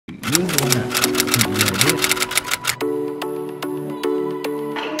Attacking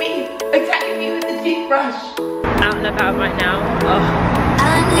me with the toothbrush. Out and about right now.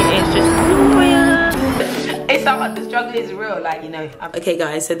 Oh, it is just glorious. It's so hard. The struggle is real, like, you know. Okay,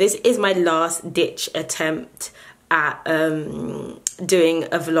 guys, so this is my last ditch attempt at doing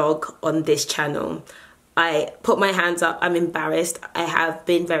a vlog on this channel. I put my hands up. I'm embarrassed. I have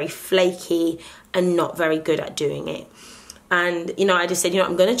been very flaky and not very good at doing it. And, you know, I just said, you know,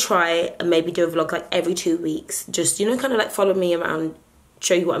 I'm going to try and maybe do a vlog like every 2 weeks. Just, you know, kind of like follow me around,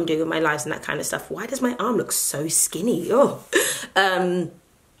 show you what I'm doing with my lives and that kind of stuff. Why does my arm look so skinny? Oh.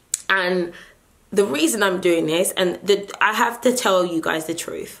 And the reason I'm doing this, and I have to tell you guys the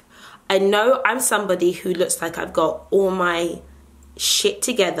truth. I know I'm somebody who looks like I've got all my shit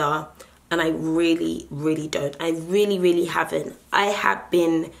together, and I really, really don't. I really, really haven't. I have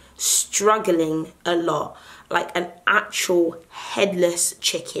been struggling a lot, like an actual headless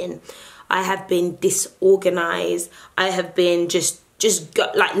chicken. I have been disorganized. I have been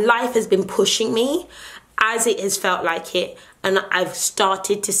like life has been pushing me as it has felt like it, and I've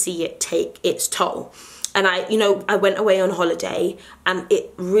started to see it take its toll. And I went away on holiday, and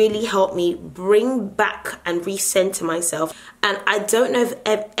it really helped me bring back and recenter myself. And I don't know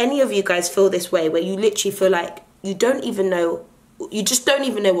if any of you guys feel this way, where you literally feel like you just don't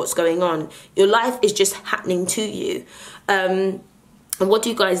even know what's going on. Your life is just happening to you. And what do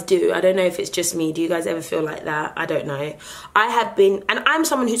you guys do? I don't know if it's just me. Do you guys ever feel like that? I don't know. I have been, and I'm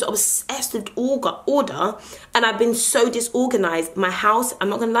someone who's obsessed with order, and I've been so disorganized. My house, I'm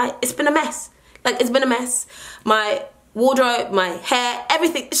not gonna lie, it's been a mess. Like, it's been a mess. My wardrobe, my hair,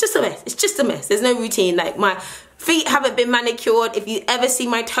 everything, it's just a mess. It's just a mess. There's no routine. Like, my feet haven't been manicured. If you ever see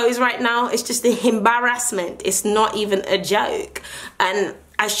my toes right now, it's just an embarrassment. It's not even a joke. And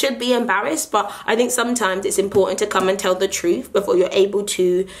I should be embarrassed, but I think sometimes it's important to come and tell the truth before you're able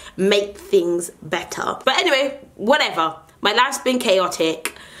to make things better. But anyway, whatever. My life's been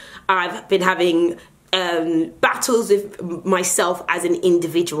chaotic. I've been having battles with myself as an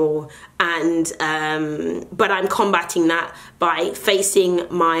individual, and but I'm combating that by facing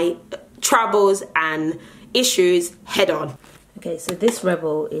my troubles and issues head on. Okay, so this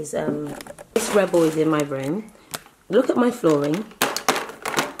rebel is in my room. Look at my flooring.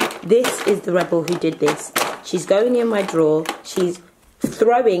 This is the rebel who did this. She's going in my drawer. She's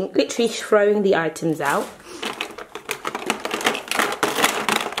literally throwing the items out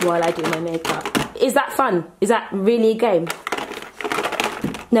while I do my makeup. Is that fun? Is that really a game?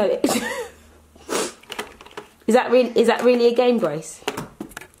 No. Is that really a game, Grace?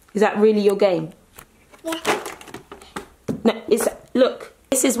 Is that really your game? Yeah. No, look.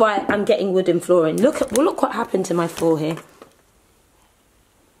 This is why I'm getting wooden flooring. Look what happened to my floor here.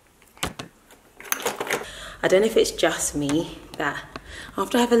 I don't know if it's just me that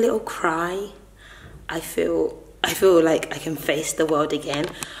after I have a little cry, I feel like I can face the world again.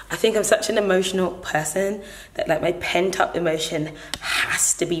 I think I'm such an emotional person that, like, my pent up emotion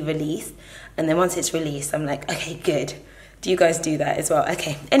has to be released. And then once it's released, I'm like, okay, good. Do you guys do that as well?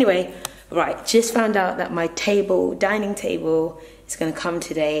 Okay, anyway, right, just found out that my dining table is gonna come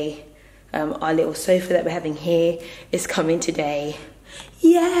today. Our little sofa that we're having here is coming today.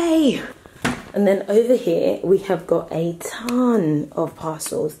 Yay! And then over here, we have got a ton of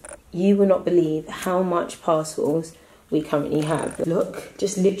parcels. You will not believe how much parcels we currently have. Look,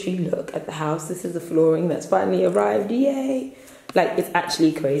 just literally look at the house. This is the flooring that's finally arrived, yay. Like, it's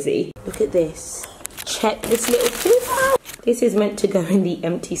actually crazy. Look at this. Check this little thing out. This is meant to go in the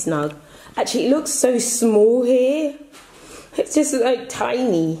empty snug. Actually, it looks so small here. It's just like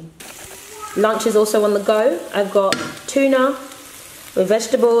tiny. Lunch is also on the go. I've got tuna with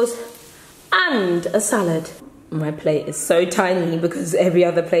vegetables and a salad. My plate is so tiny because every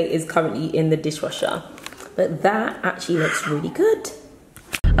other plate is currently in the dishwasher. But that actually looks really good.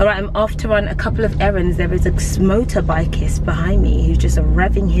 All right, I'm off to run a couple of errands. There is a motorbikeist behind me who's just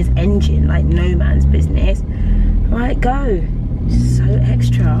revving his engine like no man's business. All right, go. So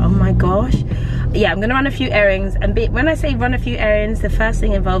extra, oh my gosh. Yeah, I'm gonna run a few errands, and when I say run a few errands, the first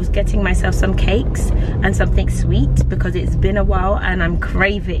thing involves getting myself some cakes and something sweet because it's been a while and I'm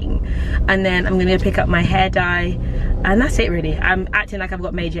craving. And then I'm gonna pick up my hair dye, and that's it really. I'm acting like I've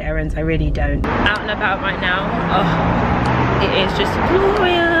got major errands, I really don't. Out and about right now. Oh, it is just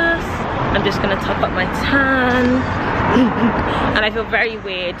glorious. I'm just gonna top up my tan. And I feel very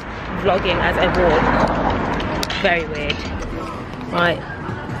weird vlogging as I walk. Very weird. Right,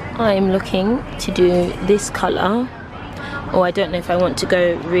 I'm looking to do this colour, or I don't know if I want to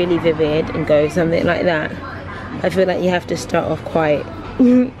go really vivid and go something like that. I feel like you have to start off quite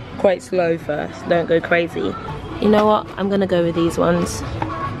slow first, don't go crazy. You know what, I'm gonna go with these ones.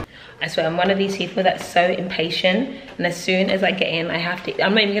 I swear, I'm one of these people that's so impatient, and as soon as I get in, I have to,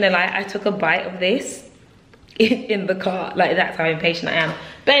 I'm not even gonna lie, I took a bite of this in the car. Like, that's how impatient I am.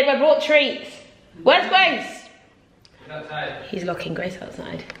 Babe, I brought treats. Where's Grace? Outside. He's locking Grace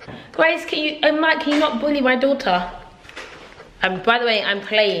outside. Grace, can you, Mike, can you not bully my daughter? By the way, I'm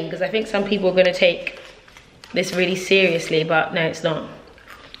playing, because I think some people are gonna take this really seriously, but no, it's not.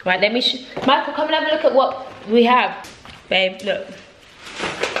 Right, let me, Michael, come and have a look at what we have. Babe, look.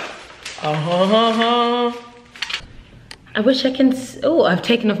 I wish I can, oh, I've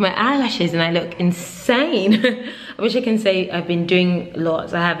taken off my eyelashes and I look insane. I wish I can say I've been doing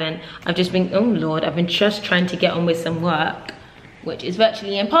lots. I haven't. I've just been, oh Lord, I've been just trying to get on with some work, which is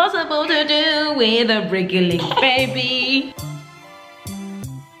virtually impossible to do with a wriggling baby.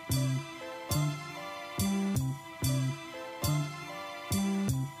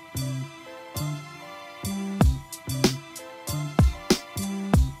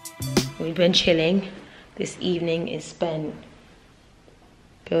 We've been chilling. This evening is spent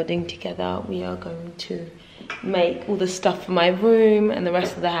building together. We are going to make all the stuff for my room and the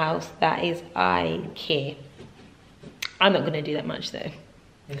rest of the house. That is IKEA. I'm not going to do that much though.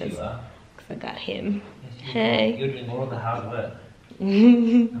 Yes, you are. Because I got him. Yes, you Hey. You're doing all the hard work.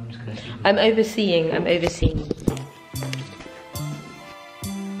 I'm just gonna see. I'm overseeing.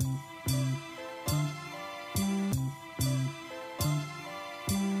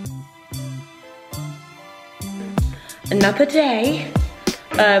 Another day.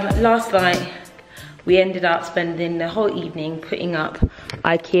 Last night we ended up spending the whole evening putting up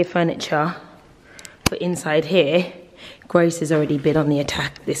IKEA furniture for inside here. Grace has already been on the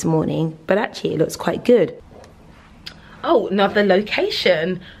attack this morning, but actually it looks quite good. Oh, another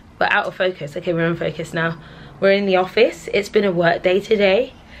location, but out of focus. Okay, we're in focus now. We're in the office. It's been a work day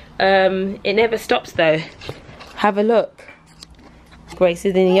today. It never stops though. Have a look. Grace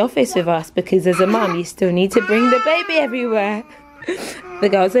is in the office with us because as a mum you still need to bring the baby everywhere. The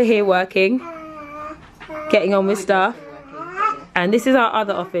girls are here working, getting on with stuff. And this is our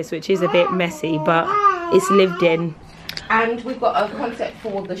other office, which is a bit messy, but it's lived in. And we've got a concept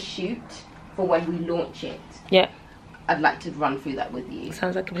for the shoot for when we launch it. Yeah. I'd like to run through that with you.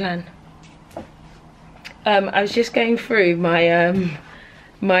 Sounds like a plan. I was just going through my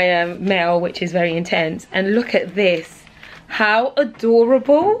mail, which is very intense, and look at this. How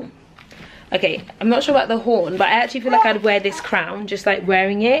adorable. Okay, I'm not sure about the horn, but I actually feel like I'd wear this crown, just like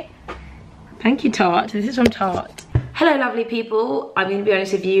wearing it. Thank you, Tarte. This is from Tarte. Hello, lovely people. I'm gonna be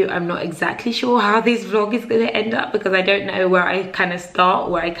honest with you, I'm not exactly sure how this vlog is gonna end up because I don't know where I kind of start,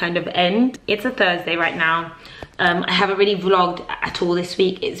 where I kind of end. It's a Thursday right now. I haven't really vlogged at all this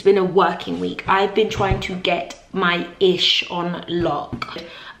week. It's been a working week. I've been trying to get my ish on lock.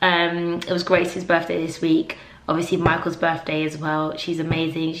 It was Grace's birthday this week. Obviously Michael's birthday as well. She's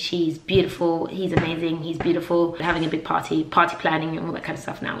amazing, she's beautiful, he's amazing, he's beautiful. We're having a big party planning and all that kind of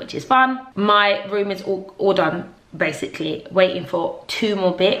stuff now, which is fun. My room is all done, basically. Waiting for 2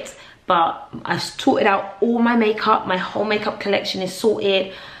 more bits, but I've sorted out all my makeup. My whole makeup collection is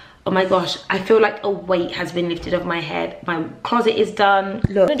sorted. Oh my gosh, I feel like a weight has been lifted off my head. My closet is done.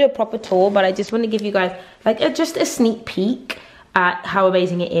 Look, I'm gonna do a proper tour, but I just want to give you guys like just a sneak peek at how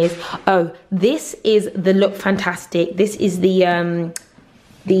amazing it is. Oh, this is the Look Fantastic. This is the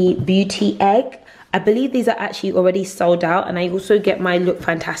beauty egg. I believe these are actually already sold out, and I also get my Look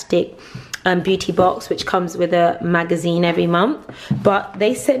Fantastic beauty box, which comes with a magazine every month. But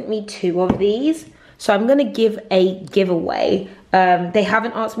they sent me 2 of these, so I'm gonna give a giveaway. They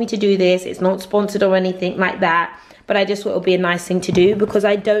haven't asked me to do this. It's not sponsored or anything like that, but I just thought it would be a nice thing to do because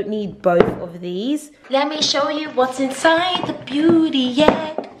I don't need both of these. Let me show you what's inside the beauty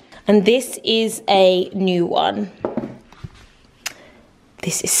egg. And this is a new one.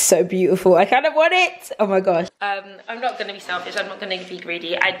 This is so beautiful. I kind of want it. Oh my gosh. I'm not gonna be selfish. I'm not gonna be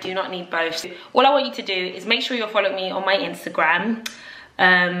greedy. I do not need both. All I want you to do is make sure you're following me on my Instagram.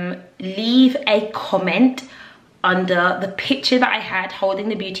 Leave a comment under the picture that I had holding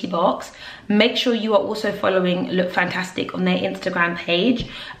the beauty box. Make sure you are also following Look Fantastic on their Instagram page,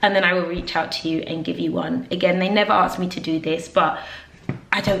 and then I will reach out to you and give you one. Again, they never asked me to do this, but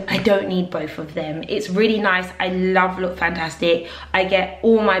I don't need both of them. It's really nice. I love Look Fantastic. I get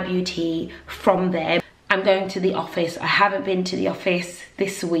all my beauty from there. I'm going to the office. I haven't been to the office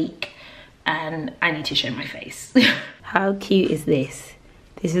this week and I need to show my face. How cute is this?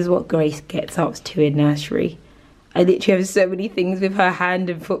 This is what Grace gets up to in nursery. I literally have so many things with her hand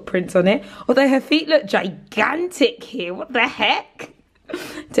and footprints on it. Although her feet look gigantic here. What the heck?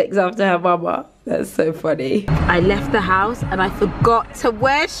 Takes after her mama. That's so funny. I left the house and I forgot to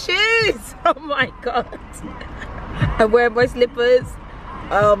wear shoes. Oh my God. I'm wearing my slippers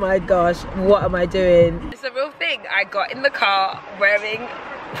Oh my gosh, what am I doing? It's a real thing. I got in the car wearing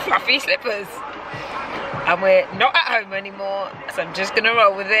fluffy slippers. And we're not at home anymore, so I'm just gonna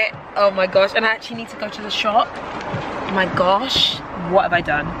roll with it. Oh my gosh, and I actually need to go to the shop. Oh my gosh, what have I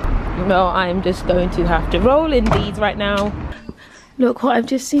done? Well, I'm just going to have to roll in these right now. Look what I've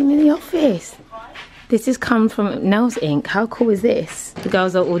just seen in the office. This has come from Nails Inc. How cool is this? The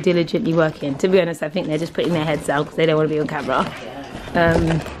girls are all diligently working. To be honest, I think they're just putting their heads down because they don't want to be on camera.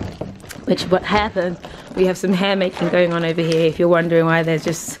 Which what happened, we have some hair making going on over here. If you're wondering why there's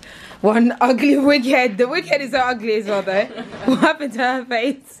just one ugly wig head. The wig head is so ugly as well though. What happened to her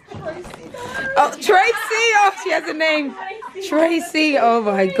face? Oh, Tracy! Oh, she has a name. Tracy, oh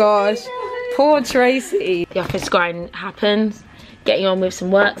my gosh. Poor Tracy. The office grind happens. Getting on with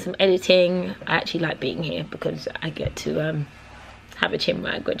some work, some editing. I actually like being here because I get to have a chin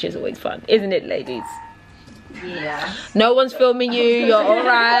wag, which is always fun. Isn't it, ladies? Yeah. No one's filming you. You're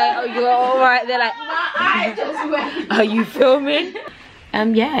alright. Oh, you're alright. They're like, I just went. are you filming?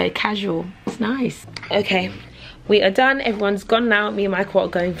 Yeah, casual. It's nice. Okay, we are done. Everyone's gone now. Me and Michael are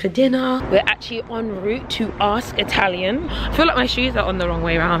going for dinner. We're actually en route to Ask Italian. I feel like my shoes are on the wrong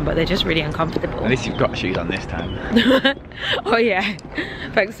way around, but they're just really uncomfortable. At least you've got shoes on this time. Oh yeah,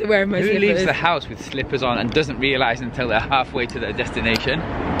 thanks for wearing my slippers. Who leaves the house with slippers on and doesn't realise until they're halfway to their destination?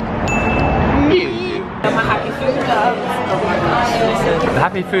 You. I'm a happy food dance. Oh my gosh. The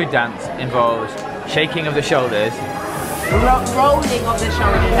happy food dance involves shaking of the shoulders, Rolling of the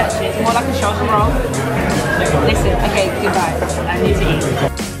shoulders, actually. It's more like a shoulder roll. Listen, okay, goodbye. I need to eat.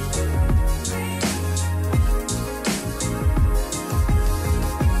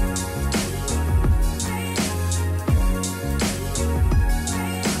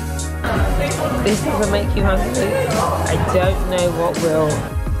 This doesn't make you hungry. I don't know what will.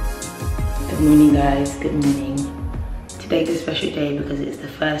 Good morning, guys. Good morning. Today's a special day because it's the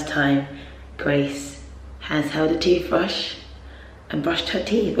first time Grace has held a toothbrush and brushed her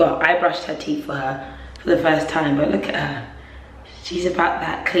teeth. Well, I brushed her teeth for her for the first time, but look at her. She's about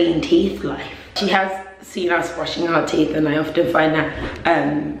that clean teeth life. She has seen us brushing our teeth, and I often find that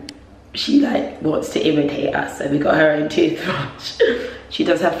she like wants to imitate us, so we got her own toothbrush. She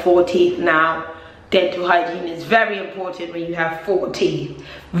does have 4 teeth now. Dental hygiene is very important when you have 4 teeth.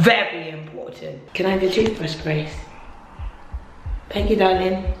 Very important. Can I have your toothbrush, Grace? Thank you,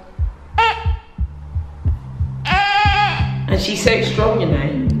 darling. And she's so strong, you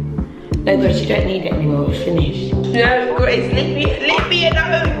know. No, Grace, you don't need it anymore. It's finished. No, Grace, leave me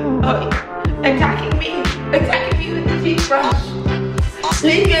alone. Oh, attacking me with the toothbrush.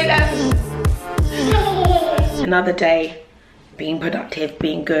 Leave me alone. Another day, being productive,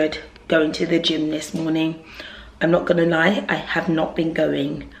 being good, going to the gym this morning. I'm not gonna lie, I have not been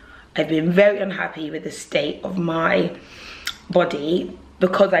going. I've been very unhappy with the state of my body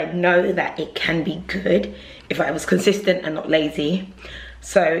because I know that it can be good if I was consistent and not lazy.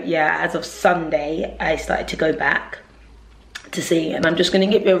 So yeah, as of Sunday, I started to go back to see, and I'm just gonna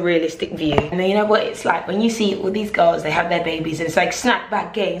give you a realistic view. And then you know what it's like when you see all these girls, they have their babies and it's like snap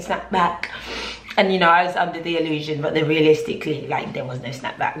back game, snap back. And you know, I was under the illusion, but then realistically, like there was no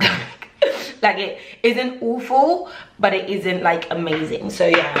snap back. Like it isn't awful, but it isn't like amazing. So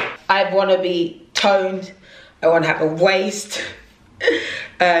yeah, I wanna be toned, I wanna have a waist.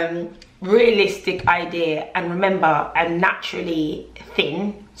 Realistic idea, and remember, I'm naturally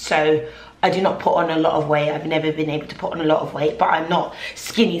thin, so I do not put on a lot of weight. I've never been able to put on a lot of weight, but I'm not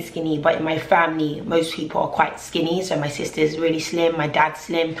skinny, but in my family, most people are quite skinny. So my sister's really slim, my dad's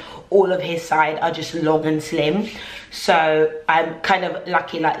slim, all of his side are just long and slim. So I'm kind of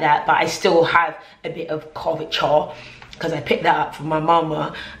lucky like that, but I still have a bit of curvature because I picked that up from my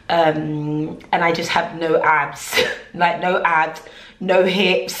mama, and I just have no abs, like no abs, no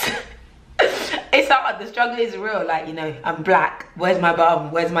hips. It's hard, the struggle is real, like, you know, I'm black, where's my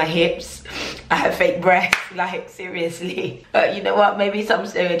bum, where's my hips, I have fake breasts, like, seriously. But you know what, maybe some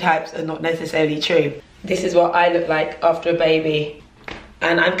stereotypes are not necessarily true. This is what I look like after a baby.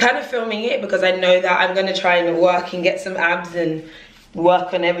 And I'm kind of filming it because I know that I'm gonna try and work and get some abs and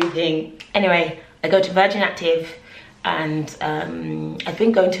work on everything. Anyway, I go to Virgin Active, and I've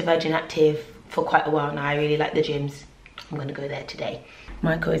been going to Virgin Active for quite a while now. I really like the gyms. I'm gonna go there today.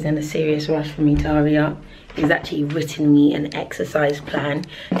 Michael is in a serious rush for me to hurry up. He's actually written me an exercise plan.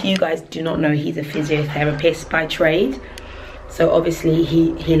 If you guys do not know, he's a physiotherapist by trade. So obviously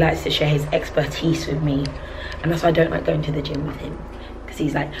he likes to share his expertise with me. And that's why I don't like going to the gym with him. Because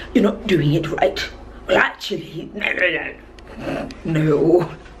he's like, you're not doing it right. Well, actually, no.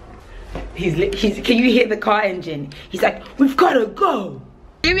 He's can you hear the car engine? He's like, we've gotta go.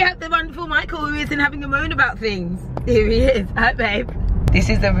 Here we have the wonderful Michael, who isn't having a moan about things. Here he is. Hi, babe. This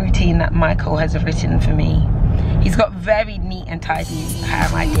is the routine that Michael has written for me. He's got very neat and tidy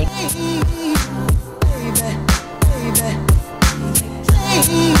handwriting.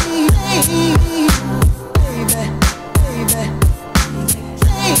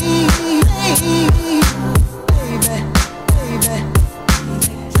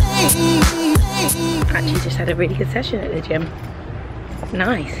 Actually just had a really good session at the gym.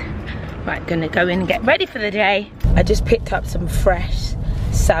 Nice. Right, gonna go in and get ready for the day. I just picked up some fresh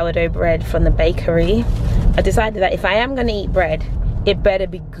sourdough bread from the bakery. I decided that if I am gonna eat bread, it better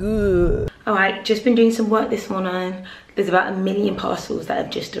be good. All right, just been doing some work this morning. There's about 1 million parcels that have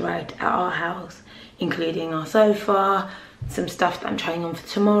just arrived at our house, including our sofa, some stuff that I'm trying on for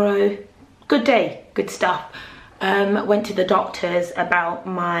tomorrow. Good day, good stuff. Went to the doctors about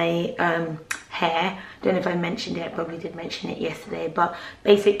my hair. Don't know if I mentioned it, I probably did mention it yesterday, but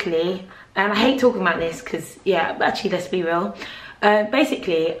basically, and I hate talking about this because, yeah, actually, let's be real.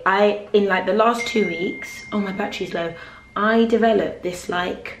 Basically, in like the last 2 weeks, oh, my battery's low, I developed this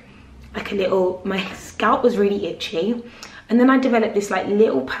like a little, my scalp was really itchy, and then I developed this like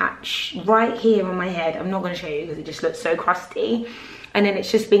little patch right here on my head. I'm not going to show you because it just looks so crusty, and then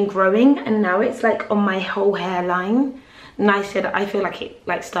it's just been growing, and now it's like on my whole hairline. And I said I feel like it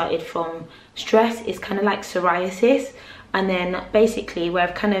like started from stress. It's kind of like psoriasis, and then basically where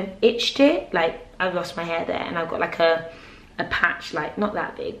I've kind of itched it, like I've lost my hair there, and I've got like a patch, like not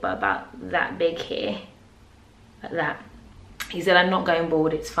that big but about that big here, like that. He said I'm not going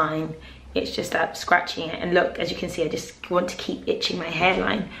bald, it's fine, it's just that scratching it. And look, as you can see, I just want to keep itching my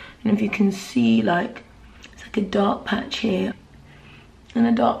hairline, and if you can see, like it's like a dark patch here and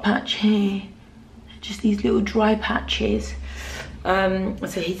a dark patch here, just these little dry patches.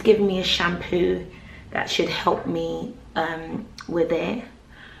 So he's given me a shampoo that should help me with it.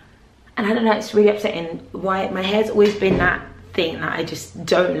 And I don't know, it's really upsetting. Why my hair's always been that thing that I just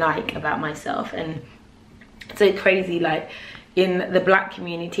don't like about myself. And it's so crazy, like in the black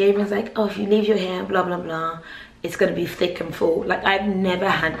community, everyone's like, oh, if you leave your hair blah blah blah, it's gonna be thick and full. Like I've never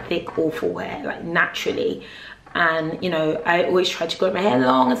had thick or full hair, like naturally. And you know, I always try to grow my hair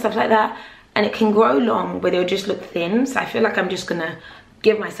long and stuff like that, and it can grow long but it'll just look thin. So I feel like I'm just gonna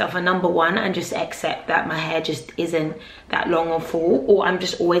give myself a #1 and just accept that my hair just isn't that long or full, or I'm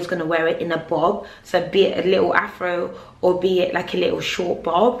just always gonna wear it in a bob. So be it a little afro or be it like a little short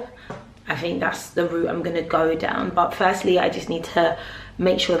bob, I think that's the route I'm gonna go down. But firstly, I just need to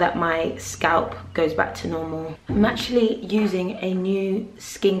make sure that my scalp goes back to normal. I'm actually using a new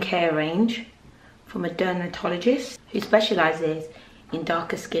skincare range from a dermatologist who specializes in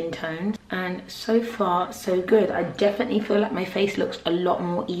darker skin tones, and so far so good. I definitely feel like my face looks a lot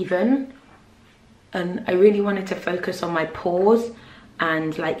more even, and I really wanted to focus on my pores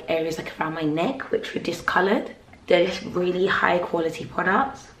and like areas like around my neck which were discolored. They're just really high quality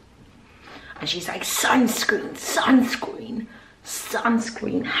products. And she's like, sunscreen, sunscreen,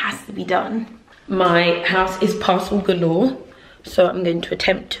 sunscreen has to be done. My house is parcel galore, so I'm going to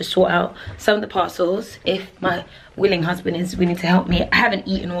attempt to sort out some of the parcels if my willing husband is willing to help me. I haven't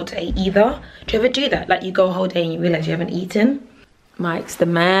eaten all day either. Do you ever do that? Like you go a whole day and you realize you haven't eaten? Mike's the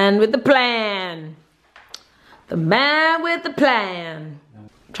man with the plan. The man with the plan.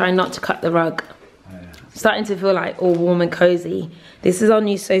 Trying not to cut the rug. Starting to feel like all warm and cozy. This is our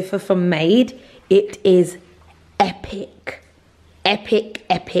new sofa from Maid. It is epic. Epic,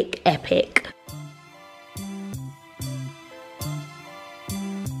 epic, epic.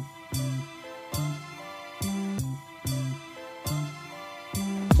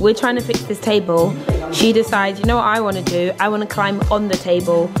 We're trying to fix this table. She decides, you know what I want to do? I want to climb on the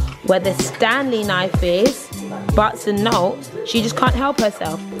table where the Stanley knife is, butts and notes. She just can't help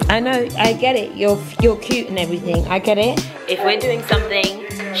herself. I know, I get it. You're cute and everything. I get it. If we're doing something,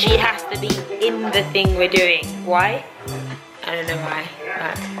 she has to be in the thing we're doing. Why? I don't know why.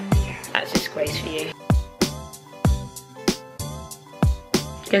 That's disgrace for you.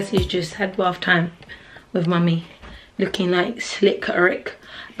 Guess he's just had bath time with mummy, looking like slick Rick.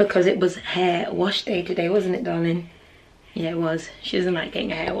 Because it was hair wash day today, wasn't it, darling? Yeah, it was. She doesn't like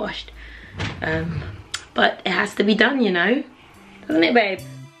getting her hair washed. But it has to be done, you know? Doesn't it, babe?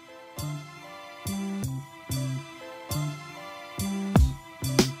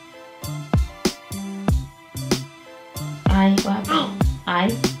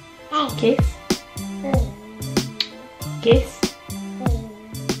 Kiss. Kiss.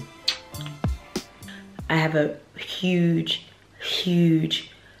 I have a huge shoot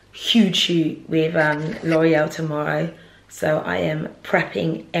with L'Oreal tomorrow, so I am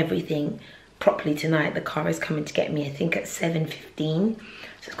prepping everything properly tonight. The car is coming to get me, I think at 7:15, so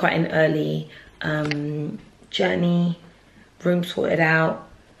it's quite an early journey, room sorted out.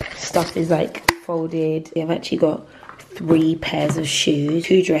 Stuff is like folded. I've actually got 3 pairs of shoes,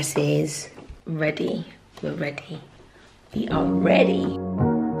 2 dresses. Ready. We're ready. We are ready.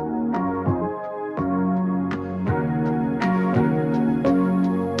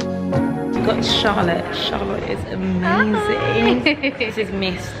 We've got Charlotte. Charlotte is amazing. This is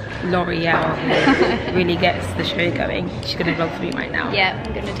Miss L'Oreal who really gets the show going. She's gonna vlog for me right now. Yeah,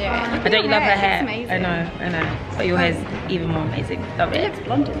 I'm gonna do it. I don't you love her hair? Amazing. I know. But your hair's even more amazing. Love it. It looks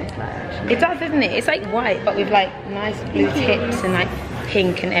blonde in this light, actually. It does, doesn't it? It's like white, but with like nice blue tips and like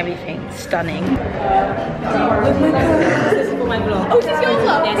pink and everything. Stunning. This is for my vlog. Oh, this is your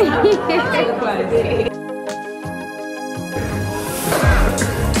vlog? Yes.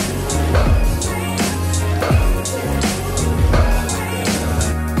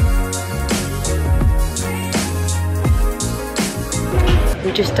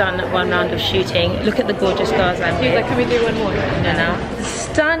 We've just done 1 round of shooting. Look at the gorgeous girls I'm with. Like, can we do one more? No.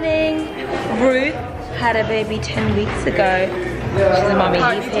 Stunning. Ruth had a baby 10 weeks ago. She's a mummy.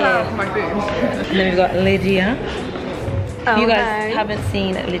 He's here. And then we've got Lydia. If you guys haven't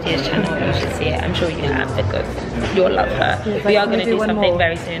seen Lydia's channel, you should see it. I'm sure you have because you'll love her. We are going to do something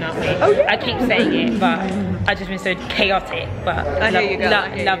very soon, aren't we? Oh, yeah. I keep saying it, but I've just been so chaotic. But I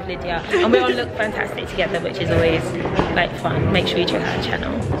love Lydia. And we all look fantastic together, which is always like fun. Make sure you check out her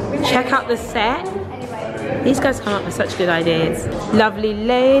channel. Check out the set. These guys come up with such good ideas. Lovely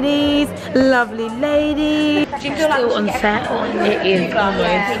ladies, lovely ladies. Still on set. It is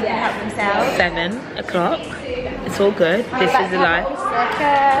almost 7 o'clock. It's all good. This is the life.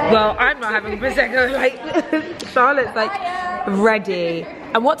 Well, I'm not having a Prosecco. Like, Charlotte's like ready.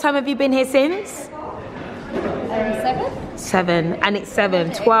 And what time have you been here since? 7. And it's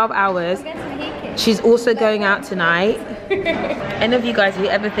 12 hours. She's also going out tonight. Any of you guys who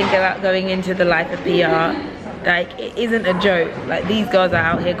ever think about going into the life of PR, like, it isn't a joke. Like, these girls are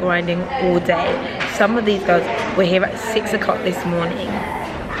out here grinding all day. Some of these girls were here at 6 o'clock this morning.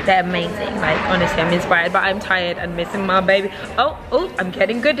 They're amazing. Like, honestly, I'm inspired, but I'm tired and missing my baby. Oh, I'm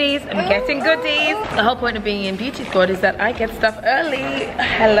getting goodies. I'm getting goodies. The whole point of being in Beauty Squad is that I get stuff early.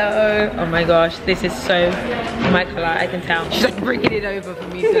 Hello. Oh my gosh, this is so my color, I can tell. She's like bringing it over for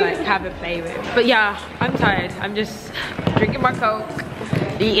me to like have a play with. But yeah, I'm tired. I'm just drinking my Coke,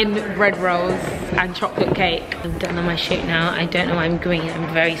 eating bread rolls and chocolate cake. I'm done on my shoot now. I don't know why I'm green.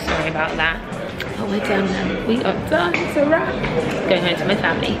 I'm very sorry about that. Oh, we're done now. We are done. It's a wrap. Going home to my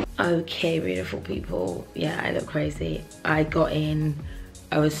family. Okay, beautiful people. Yeah, I look crazy. I got in.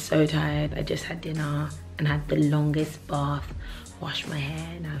 I was so tired. I just had dinner and had the longest bath. Washed my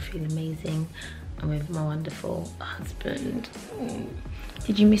hair. Now I feel amazing. I'm with my wonderful husband.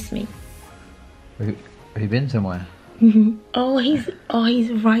 Did you miss me? Have you been somewhere? Oh, he's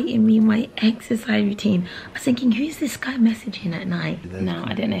writing me my exercise routine. I was thinking, who's this guy messaging at night? No,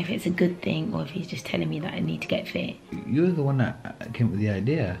 I don't know if it's a good thing or if he's just telling me that I need to get fit. You're the one that came up with the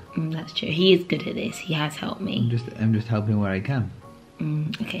idea. That's true. He is good at this. He has helped me. I'm just helping where I can.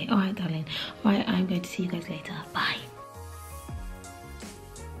 Okay. All right, darling. All right, I'm going to see you guys later. Bye.